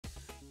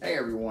Hey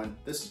everyone,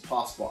 this is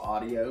Possible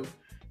Audio,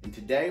 and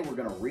today we're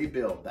going to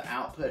rebuild the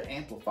output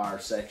amplifier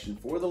section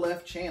for the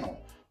left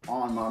channel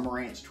on my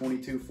Marantz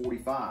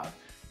 2245.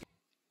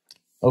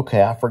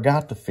 Okay, I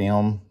forgot to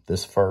film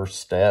this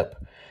first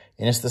step,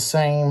 and it's the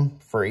same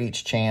for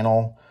each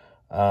channel,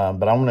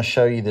 but I'm going to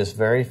show you this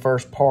very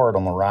first part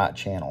on the right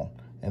channel,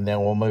 and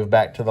then we'll move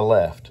back to the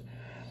left.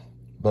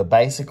 But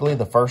basically,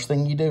 the first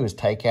thing you do is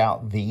take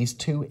out these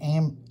two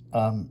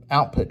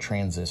output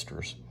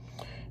transistors.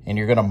 And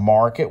you're going to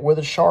mark it with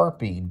a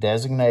Sharpie,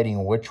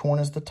 designating which one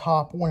is the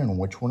top one and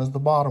which one is the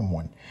bottom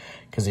one.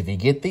 Because if you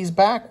get these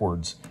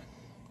backwards,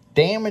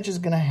 damage is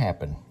going to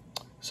happen.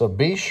 So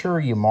be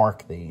sure you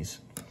mark these.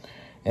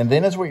 And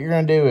then what you're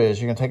going to do is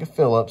you're going to take a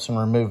Phillips and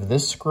remove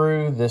this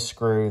screw, this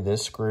screw,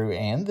 this screw,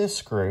 and this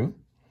screw.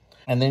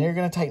 And then you're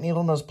going to take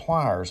needle nose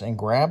pliers and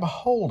grab a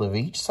hold of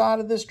each side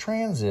of this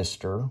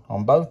transistor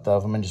on both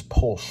of them and just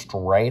pull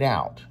straight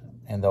out.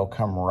 And they'll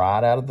come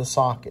right out of the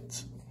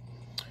sockets.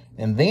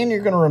 And then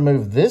you're going to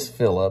remove this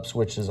Phillips,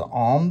 which is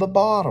on the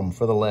bottom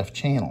for the left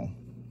channel.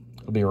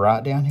 It'll be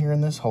right down here in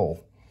this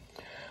hole.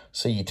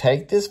 So you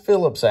take this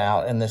Phillips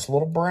out, and this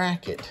little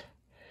bracket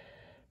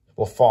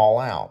will fall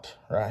out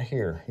right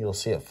here. You'll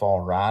see it fall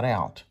right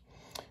out.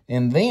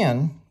 And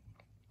then,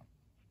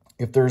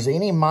 if there's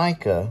any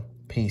mica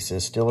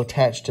pieces still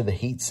attached to the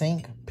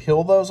heatsink,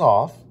 peel those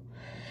off.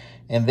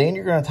 And then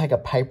you're going to take a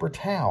paper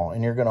towel,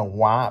 and you're going to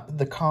wipe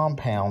the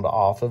compound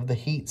off of the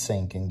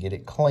heatsink and get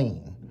it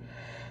clean.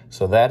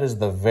 So that is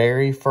the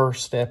very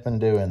first step in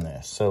doing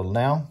this. So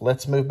now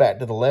let's move back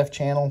to the left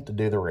channel to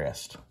do the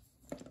rest.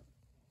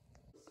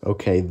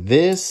 Okay,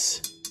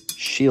 this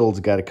shield's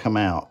got to come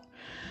out.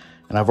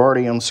 And I've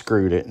already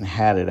unscrewed it and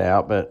had it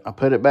out, but I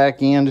put it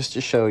back in just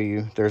to show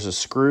you. There's a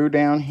screw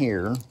down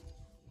here,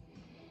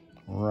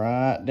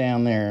 right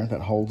down there,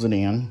 that holds it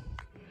in.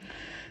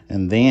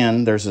 And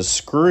then there's a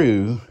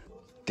screw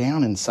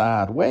down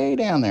inside, way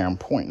down there. I'm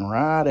pointing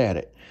right at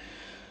it.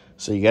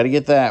 So you got to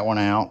get that one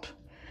out.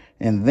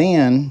 And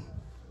then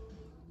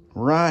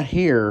right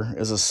here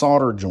is a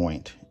solder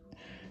joint.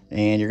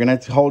 And you're going to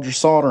have to hold your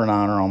soldering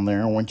iron on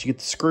there. And once you get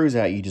the screws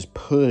out, you just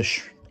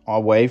push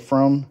away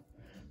from,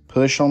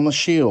 push on the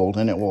shield,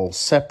 and it will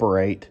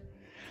separate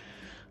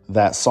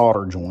that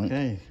solder joint.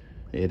 Okay,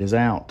 it is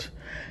out.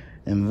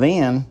 And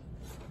then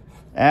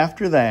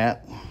after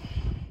that,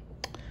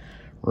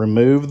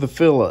 remove the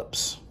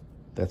Phillips.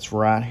 That's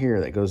right here.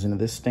 That goes into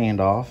this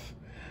standoff.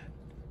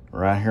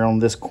 Right here on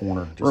this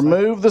corner.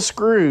 Remove the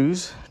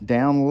screws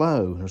down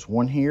low. There's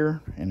one here,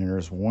 and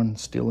there's one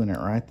still in it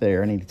right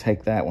there. I need to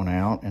take that one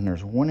out, and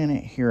there's one in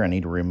it here I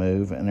need to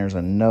remove, and there's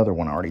another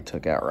one I already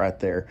took out right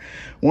there.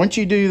 Once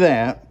you do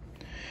that,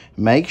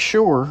 make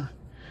sure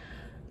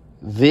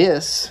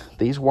these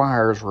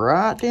wires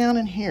right down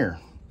in here.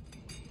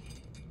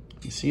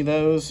 You see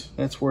those?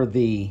 That's where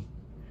the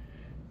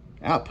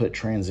output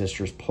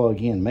transistors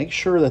plug in. Make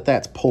sure that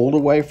that's pulled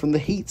away from the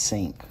heat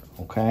sink.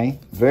 Okay,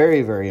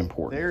 very, very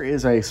important. There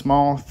is a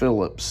small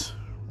Phillips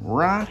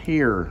right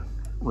here.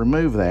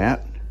 Remove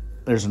that.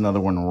 There's another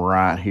one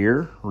right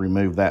here.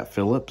 Remove that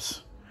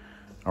Phillips.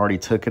 Already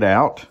took it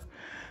out.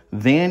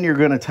 Then you're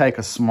going to take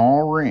a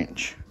small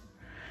wrench.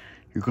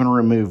 You're going to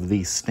remove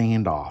these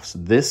standoffs.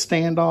 This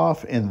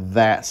standoff and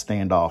that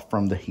standoff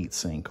from the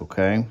heatsink,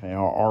 okay? I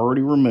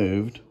already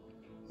removed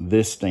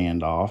this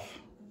standoff.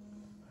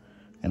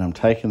 And I'm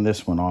taking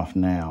this one off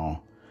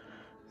now.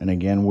 And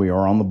again, we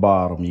are on the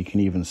bottom. You can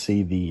even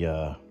see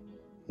the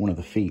one of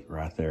the feet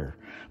right there.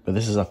 But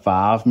this is a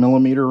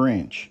 5mm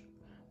wrench.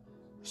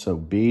 So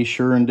be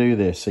sure and do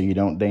this so you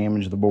don't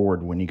damage the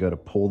board when you go to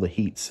pull the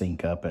heat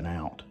sink up and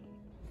out.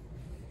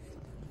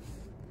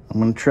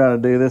 I'm going to try to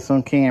do this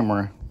on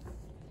camera.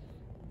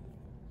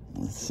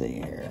 Let's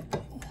see here.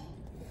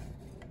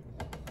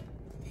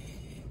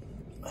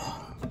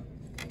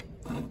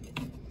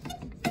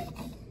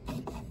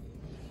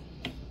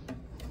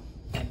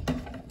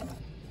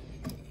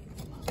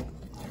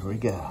 There we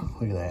go.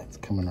 Look at that. It's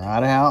coming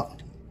right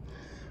out.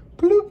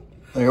 Bloop.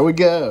 There we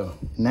go.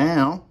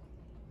 Now,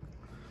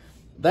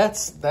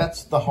 that's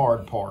the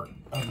hard part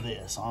of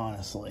this,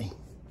 honestly.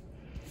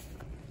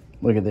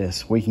 Look at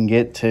this. We can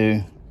get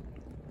to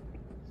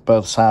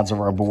both sides of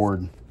our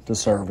board to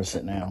service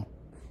it now.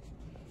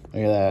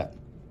 Look at that.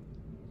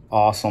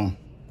 Awesome.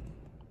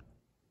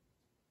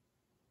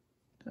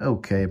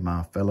 Okay,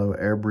 my fellow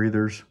air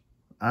breathers.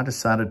 I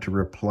decided to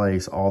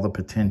replace all the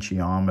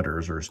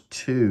potentiometers. There's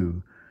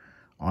 2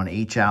 on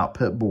each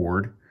output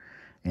board.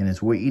 And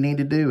it's what you need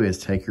to do is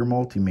take your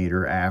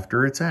multimeter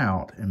after it's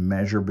out and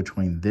measure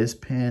between this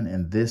pin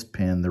and this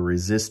pin the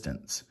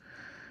resistance.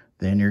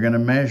 Then you're going to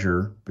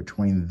measure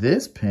between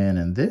this pin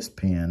and this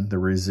pin the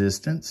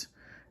resistance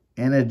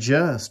and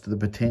adjust the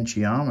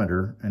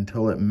potentiometer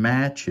until it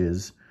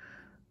matches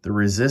the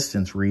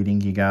resistance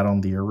reading you got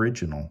on the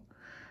original.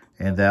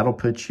 And that'll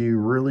put you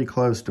really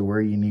close to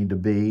where you need to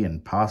be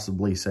and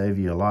possibly save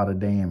you a lot of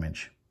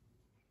damage.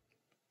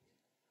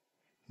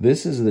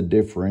 This is the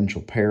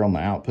differential pair on the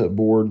output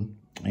board,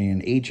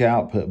 and each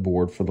output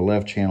board for the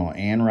left channel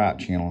and right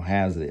channel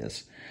has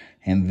this.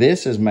 And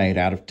this is made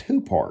out of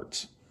 2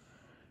 parts.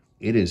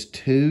 It is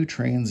 2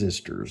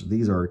 transistors.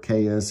 These are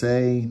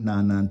KSA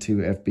 992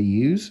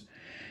 FBUs.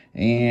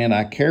 And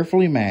I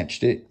carefully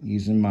matched it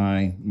using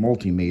my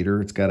multimeter.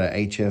 It's got a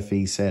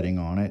HFE setting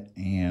on it.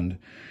 And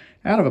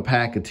out of a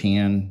pack of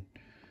 10,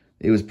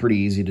 it was pretty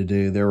easy to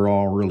do. They were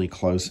all really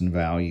close in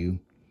value.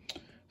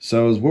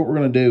 So what we're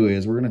going to do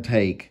is we're going to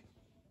take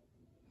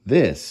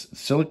this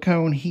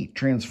silicone heat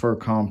transfer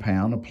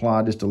compound,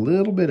 apply just a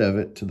little bit of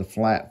it to the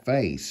flat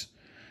face,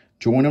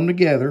 join them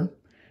together,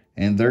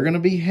 and they're going to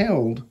be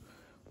held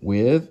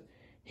with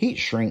heat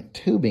shrink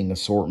tubing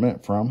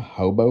assortment from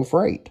Hobo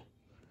Freight.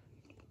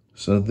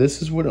 So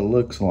this is what it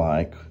looks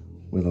like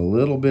with a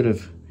little bit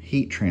of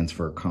heat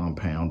transfer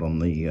compound on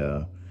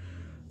the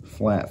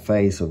flat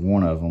face of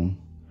one of them.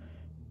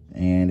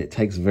 And it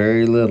takes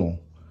very little.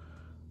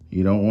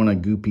 You don't want a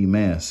goopy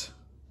mess.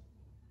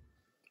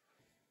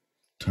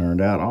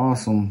 Turned out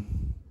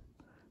awesome.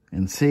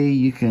 And see,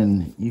 you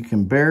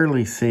can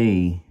barely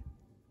see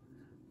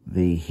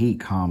the heat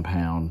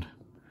compound.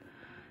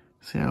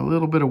 See a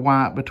little bit of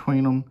white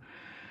between them.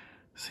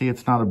 See,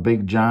 it's not a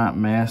big giant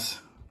mess.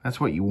 That's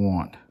what you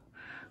want.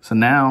 So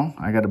now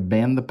I got to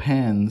bend the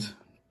pins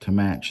to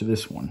match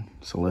this one.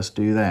 So let's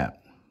do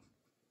that.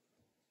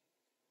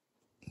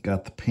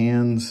 Got the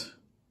pins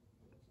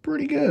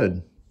pretty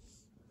good.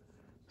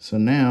 So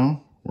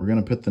now we're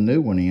going to put the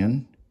new one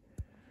in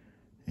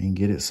and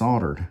get it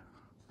soldered.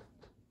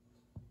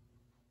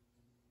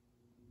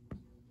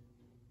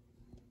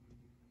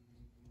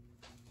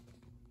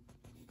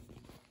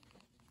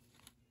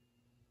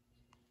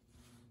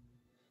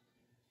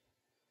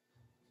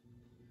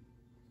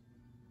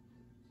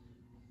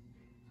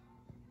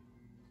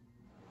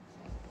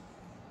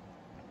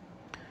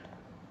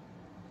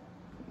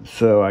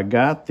 So I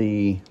got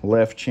the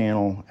left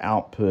channel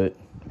output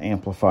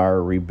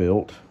amplifier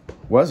rebuilt.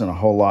 Wasn't a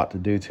whole lot to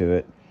do to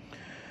it.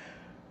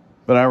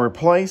 But I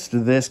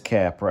replaced this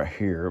cap right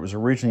here. It was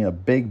originally a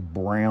big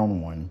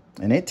brown one,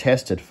 and it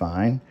tested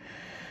fine.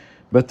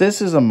 But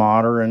this is a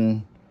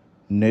modern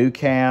new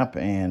cap,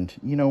 and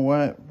you know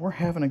what? We're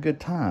having a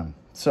good time.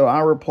 So I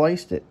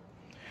replaced it.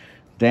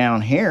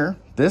 Down here,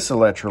 this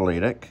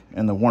electrolytic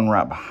and the one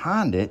right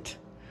behind it,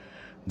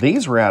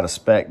 these were out of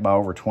spec by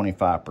over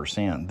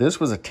 25%. This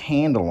was a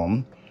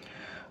tantalum.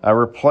 I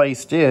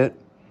replaced it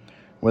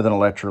with an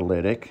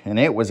electrolytic, and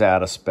it was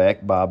out of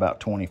spec by about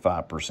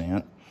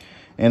 25%.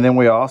 And then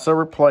we also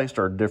replaced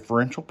our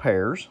differential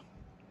pairs.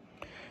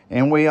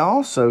 And we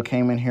also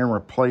came in here and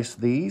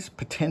replaced these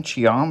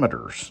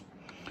potentiometers.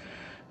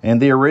 And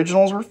the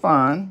originals were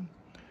fine,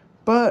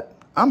 but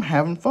I'm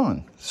having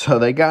fun. So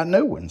they got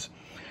new ones.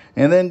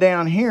 And then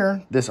down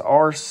here, this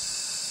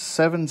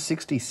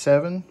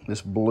R767,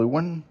 this blue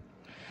one,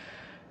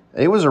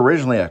 it was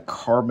originally a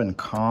carbon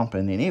comp,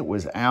 and then it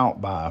was out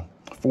by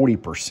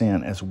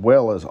 40%, as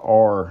well as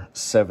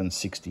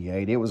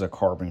R768. It was a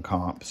carbon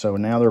comp. So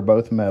now they're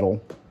both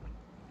metal.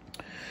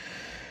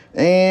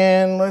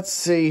 And let's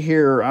see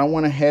here. I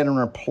went ahead and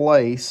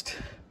replaced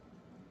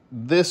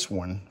this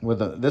one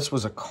with this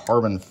was a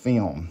carbon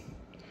film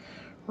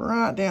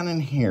right down in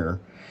here.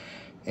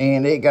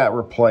 And it got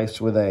replaced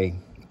with a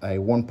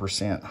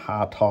 1%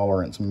 high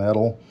tolerance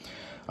metal.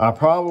 I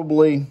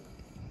probably,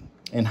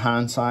 in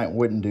hindsight,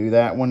 wouldn't do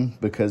that one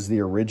because the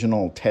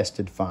original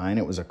tested fine.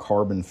 It was a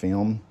carbon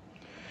film.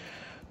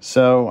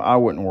 So I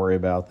wouldn't worry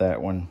about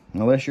that one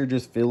unless you're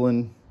just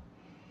feeling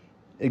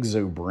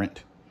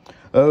exuberant.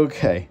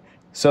 Okay,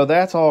 so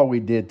that's all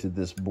we did to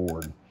this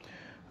board.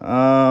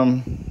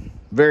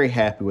 Very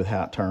happy with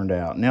how it turned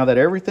out. Now that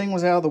everything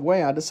was out of the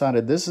way, I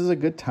decided this is a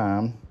good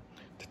time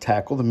to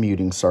tackle the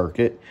muting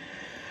circuit.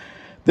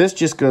 This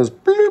just goes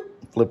bloop,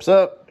 flips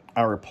up.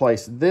 I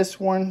replaced this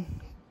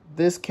one,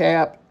 this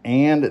cap,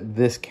 and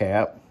this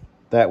cap.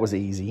 That was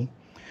easy.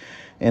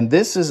 And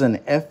this is an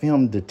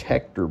FM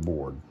detector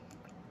board.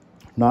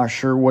 Not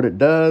sure what it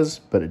does,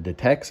 but it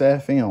detects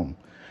FM.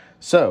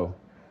 So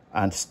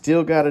I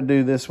still got to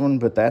do this one,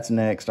 but that's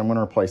next. I'm going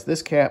to replace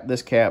this cap,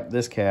 this cap,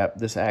 this cap,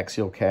 this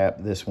axial cap,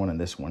 this one, and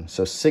this one.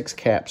 So 6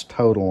 caps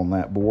total on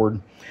that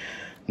board.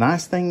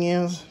 Nice thing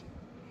is,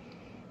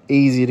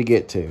 easy to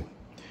get to.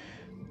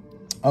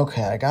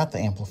 Okay, I got the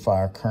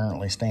amplifier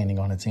currently standing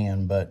on its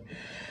end, but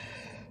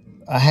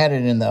I had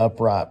it in the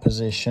upright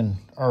position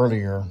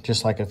earlier,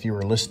 just like if you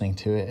were listening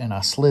to it, and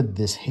I slid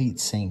this heat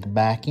sink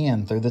back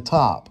in through the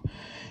top.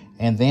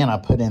 And then I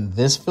put in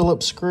this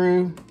Phillips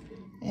screw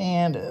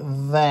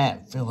and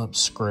that Phillips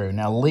screw.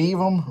 Now leave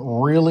them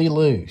really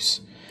loose.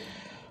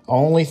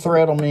 Only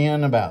thread them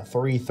in about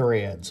 3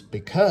 threads,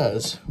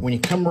 because when you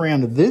come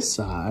around to this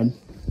side,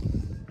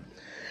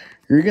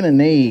 you're going to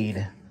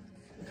need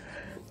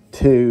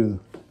to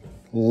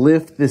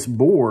lift this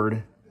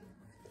board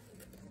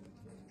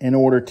in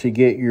order to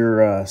get your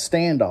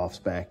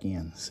standoffs back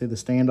in. See the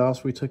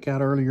standoffs we took out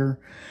earlier?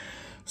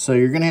 So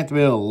you're going to have to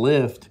be able to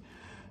lift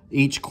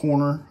each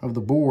corner of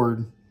the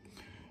board,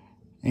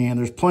 and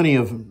there's plenty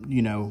of,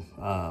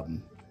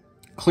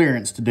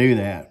 clearance to do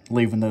that,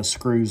 leaving those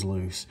screws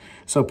loose.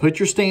 So put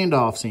your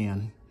standoffs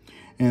in,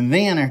 And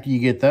then after you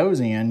get those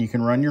in, you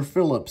can run your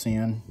Phillips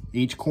in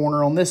each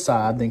corner on this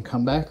side, then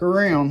come back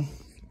around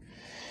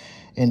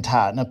and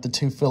tighten up the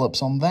 2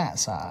 Phillips on that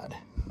side.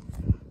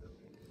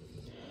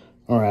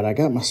 All right, I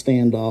got my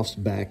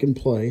standoffs back in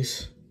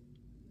place.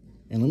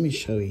 And let me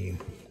show you.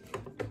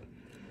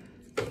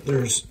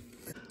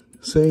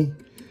 See?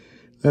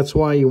 That's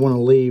why you want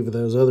to leave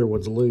those other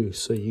ones loose,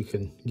 so you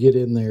can get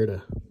in there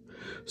to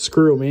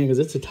screw them in, because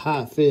it's a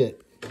tight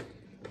fit,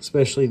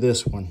 especially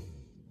this one.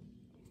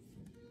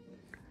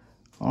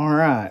 All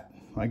right,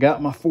 I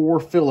got my 4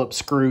 Phillips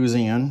screws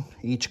in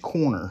each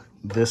corner.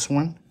 This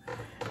one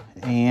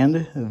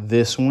and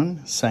this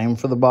one, same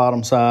for the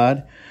bottom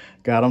side.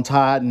 Got them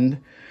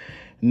tightened.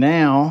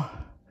 Now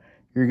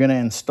you're going to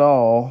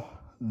install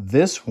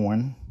this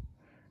one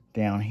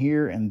down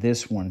here and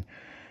this one.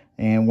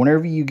 And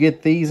whenever you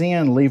get these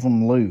in, leave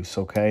them loose,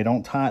 okay?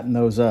 Don't tighten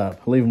those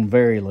up. Leave them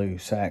very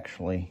loose,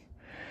 actually,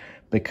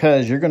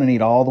 because you're going to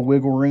need all the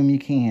wiggle room you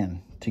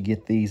can to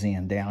get these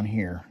in down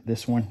here,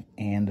 this one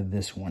and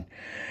this one.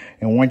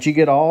 And once you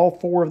get all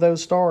 4 of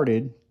those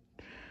started,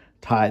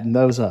 tighten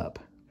those up.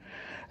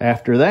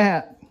 After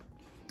that,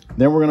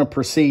 then we're going to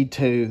proceed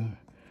to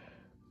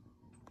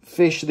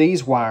fish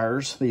these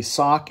wires, these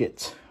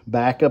sockets,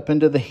 back up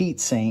into the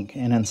heatsink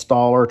and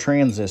install our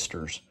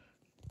transistors.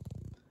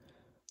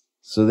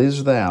 So these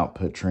are the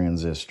output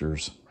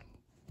transistors.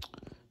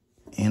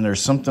 And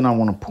there's something I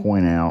want to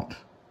point out,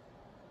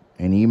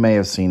 and you may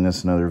have seen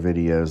this in other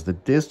videos. The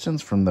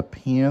distance from the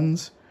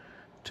pins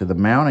to the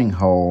mounting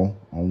hole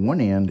on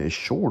one end is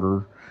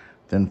shorter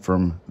than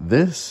from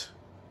this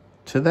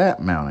to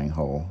that mounting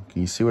hole.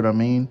 Can you see what I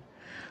mean?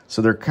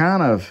 So they're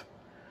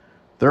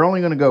only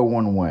going to go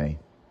one way.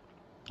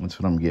 That's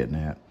what I'm getting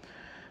at.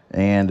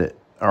 And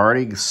I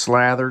already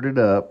slathered it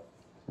up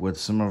with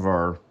some of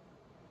our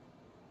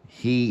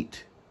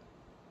heat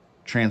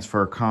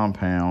transfer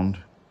compound,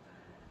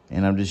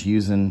 and I'm just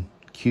using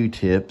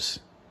Q-tips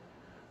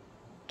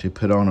to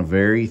put on a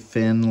very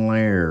thin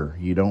layer.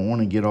 You don't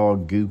want to get all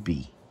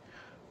goopy.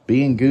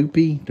 Being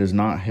goopy does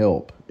not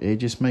help. It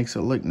just makes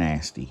it look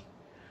nasty.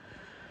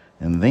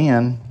 And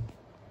then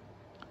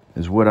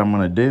is what I'm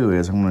going to do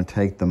is I'm going to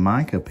take the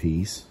mica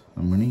piece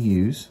I'm going to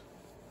use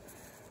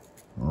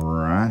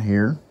right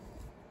here,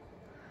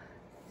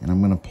 and I'm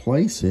going to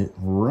place it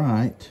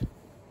right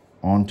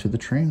onto the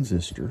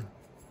transistor,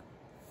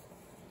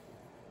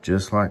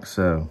 just like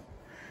so.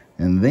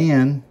 And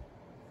then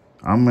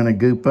I'm going to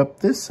goop up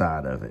this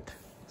side of it.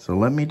 So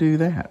let me do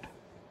that.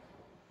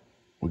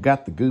 We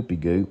got the goopy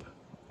goop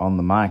on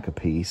the mica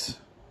piece,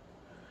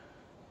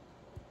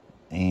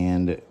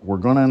 and we're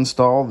going to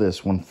install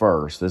this one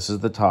first. This is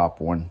the top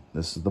one.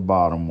 This is the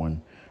bottom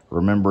one.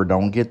 Remember,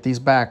 don't get these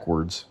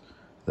backwards.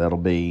 That'll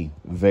be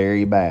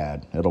very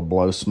bad. It'll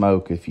blow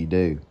smoke if you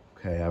do.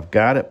 Okay, I've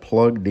got it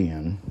plugged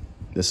in.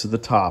 This is the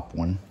top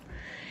one.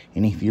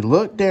 And if you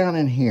look down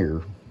in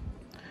here,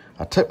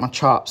 I took my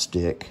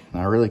chopstick,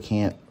 and I really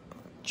can't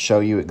show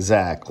you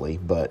exactly,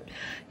 but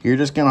you're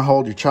just going to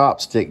hold your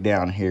chopstick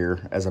down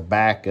here as a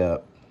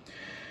backup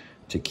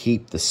to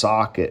keep the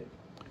socket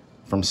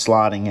from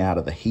sliding out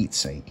of the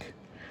heatsink.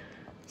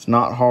 It's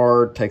not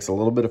hard, takes a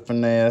little bit of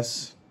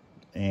finesse,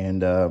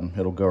 and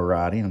it'll go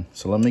right in.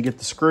 So let me get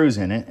the screws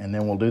in it, and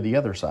then we'll do the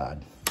other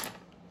side.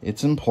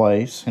 It's in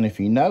place, and if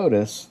you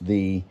notice,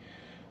 the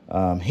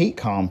heat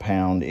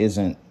compound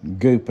isn't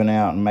gooping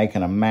out and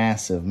making a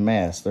massive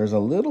mess. There's a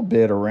little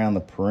bit around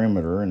the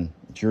perimeter, and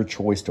it's your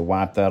choice to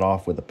wipe that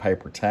off with a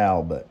paper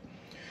towel, but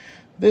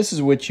this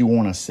is what you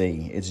want to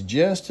see. It's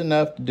just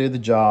enough to do the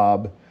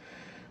job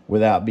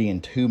without being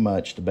too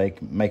much to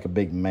make a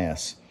big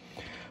mess.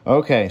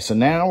 Okay, so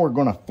now we're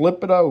going to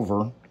flip it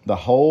over, the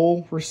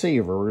whole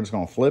receiver. We're just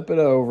going to flip it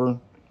over.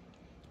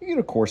 You can,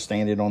 of course,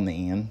 stand it on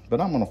the end,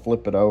 but I'm going to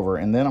flip it over,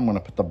 and then I'm going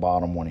to put the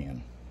bottom one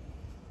in.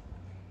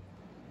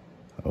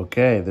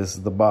 Okay, this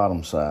is the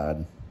bottom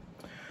side.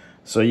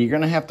 So you're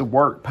going to have to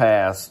work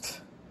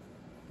past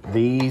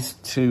these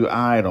 2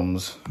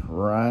 items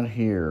right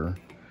here.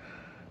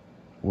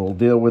 We'll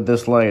deal with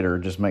this later.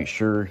 Just make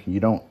sure you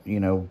don't,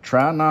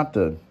 try not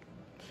to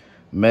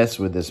mess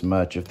with this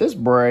much. If this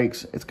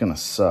breaks, it's going to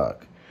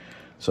suck.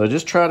 So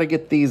just try to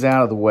get these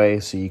out of the way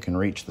so you can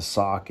reach the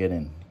socket,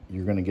 and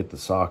you're going to get the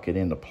socket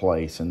into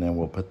place. And then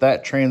we'll put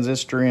that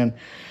transistor in.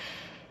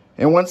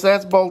 And once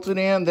that's bolted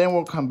in, then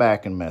we'll come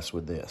back and mess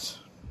with this.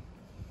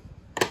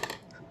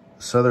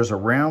 So there's a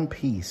round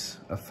piece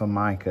of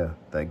Formica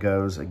that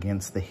goes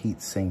against the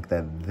heat sink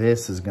that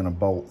this is going to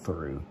bolt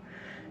through.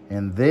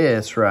 And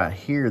this right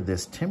here,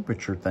 this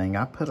temperature thing,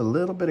 I put a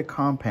little bit of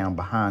compound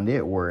behind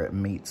it where it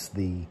meets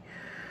the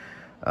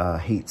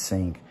heat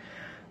sink.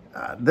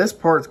 This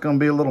part's going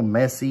to be a little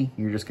messy.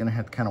 You're just going to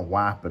have to kind of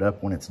wipe it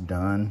up when it's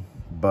done,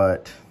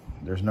 but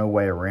there's no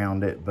way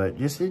around it. But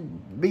just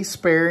be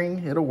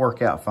sparing. It'll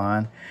work out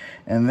fine.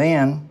 And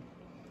then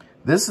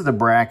this is the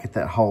bracket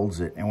that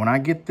holds it. And when I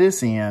get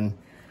this in,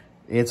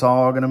 it's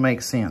all going to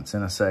make sense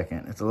in a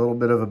second. It's a little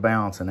bit of a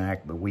balancing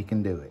act, but we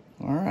can do it.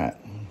 All right.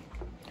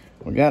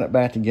 We got it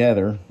back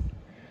together.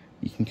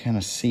 You can kind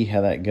of see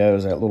how that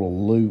goes, that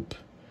little loop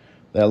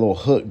that little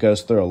hook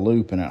goes through a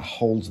loop and it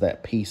holds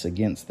that piece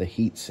against the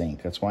heat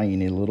sink. That's why you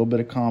need a little bit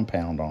of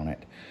compound on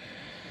it.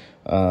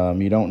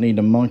 You don't need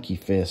to monkey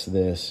fist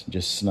this.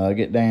 Just snug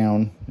it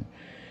down.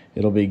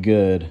 It'll be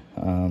good.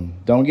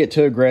 Don't get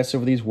too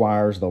aggressive with these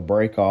wires. They'll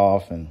break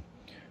off, and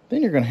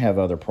then you're going to have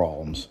other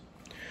problems.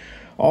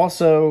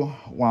 Also,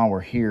 while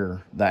we're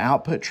here, the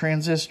output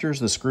transistors,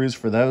 the screws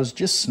for those,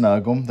 just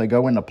snug them. They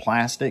go into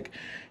plastic.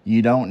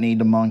 You don't need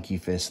to monkey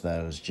fist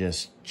those.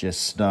 Just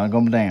snug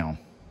them down.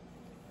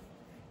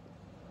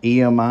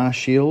 EMI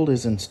shield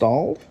is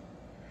installed.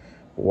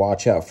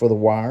 Watch out for the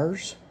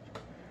wires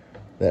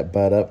that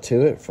butt up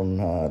to it from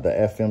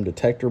the FM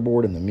detector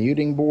board and the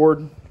muting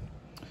board.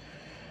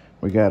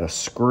 We got a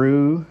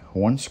screw,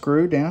 one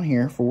screw down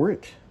here for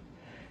it,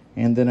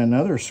 and then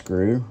another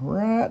screw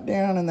right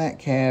down in that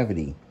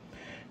cavity.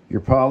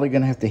 You're probably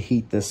going to have to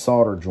heat this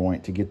solder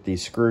joint to get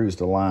these screws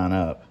to line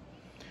up.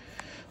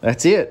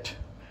 That's it.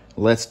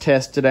 Let's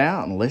test it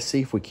out and let's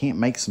see if we can't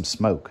make some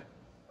smoke.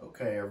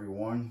 Okay,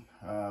 everyone.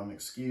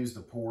 Excuse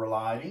the poor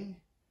lighting.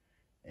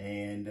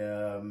 And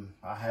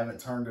I haven't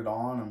turned it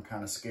on. I'm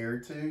kind of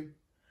scared to.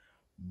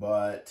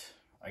 But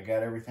I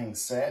got everything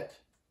set.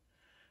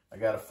 I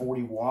got a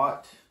 40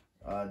 watt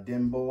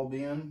dim bulb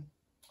in.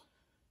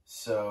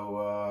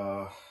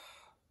 So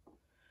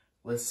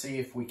let's see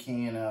if we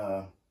can,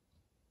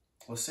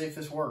 let's see if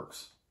this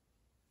works.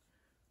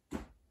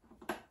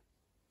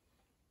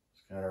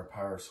 Got our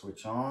power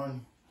switch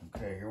on.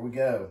 Okay, here we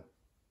go.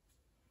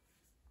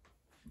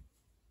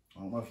 I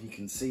don't know if you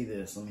can see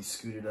this. Let me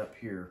scoot it up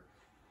here.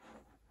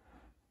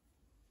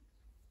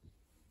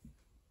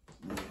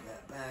 Move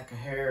that back a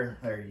hair.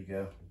 There you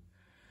go.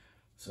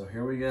 So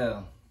here we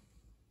go.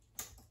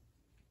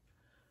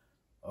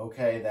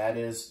 Okay, that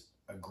is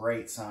a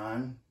great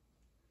sign.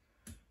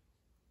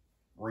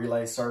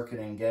 Relay circuit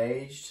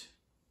engaged.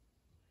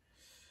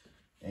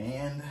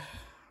 And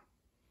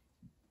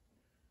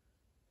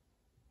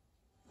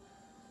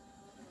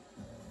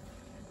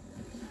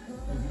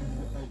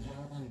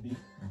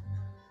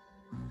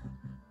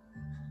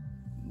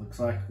looks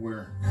like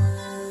we're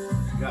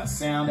got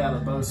sound out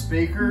of both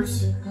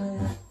speakers.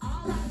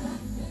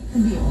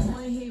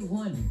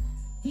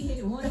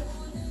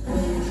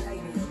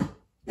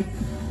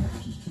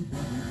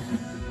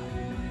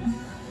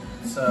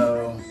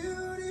 So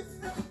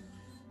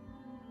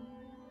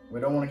we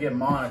don't want to get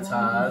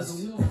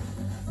monetized,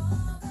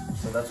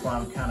 so that's why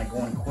I'm kind of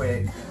going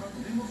quick.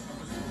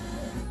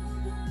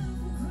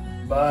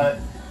 But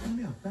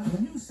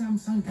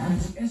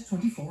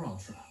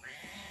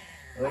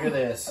look at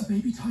this. So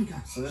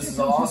this is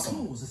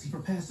awesome.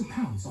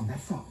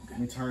 Let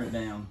me turn it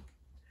down.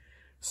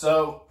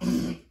 So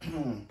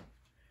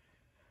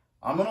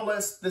I'm gonna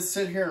let this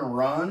sit here and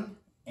run,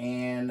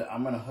 and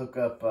I'm gonna hook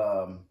up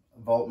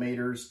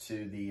voltmeters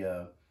to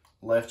the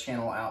left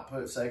channel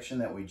output section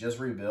that we just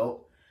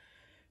rebuilt,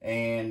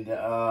 and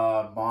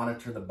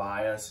monitor the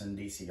bias and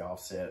DC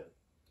offset.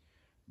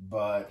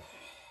 But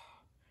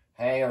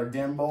hey, our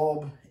dim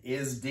bulb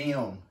is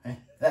dim.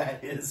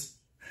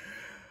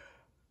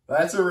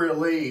 That's a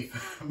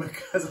relief,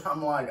 because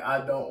I'm like,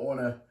 I don't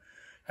want to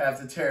have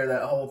to tear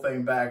that whole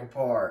thing back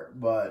apart.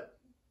 But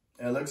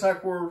it looks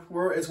like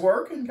it's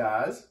working,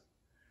 guys.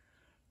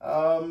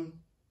 I'll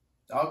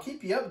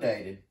keep you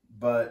updated,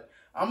 but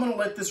I'm going to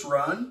let this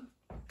run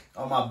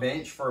on my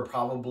bench for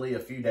probably a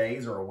few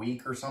days or a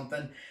week or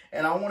something.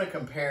 And I want to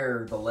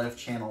compare the left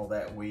channel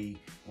that we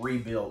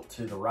rebuilt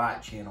to the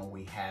right channel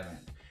we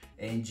haven't,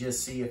 and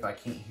just see if I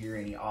can't hear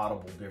any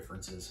audible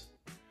differences.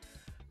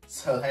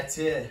 So that's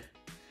it.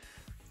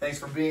 Thanks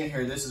for being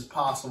here. This is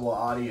Possible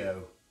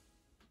Audio.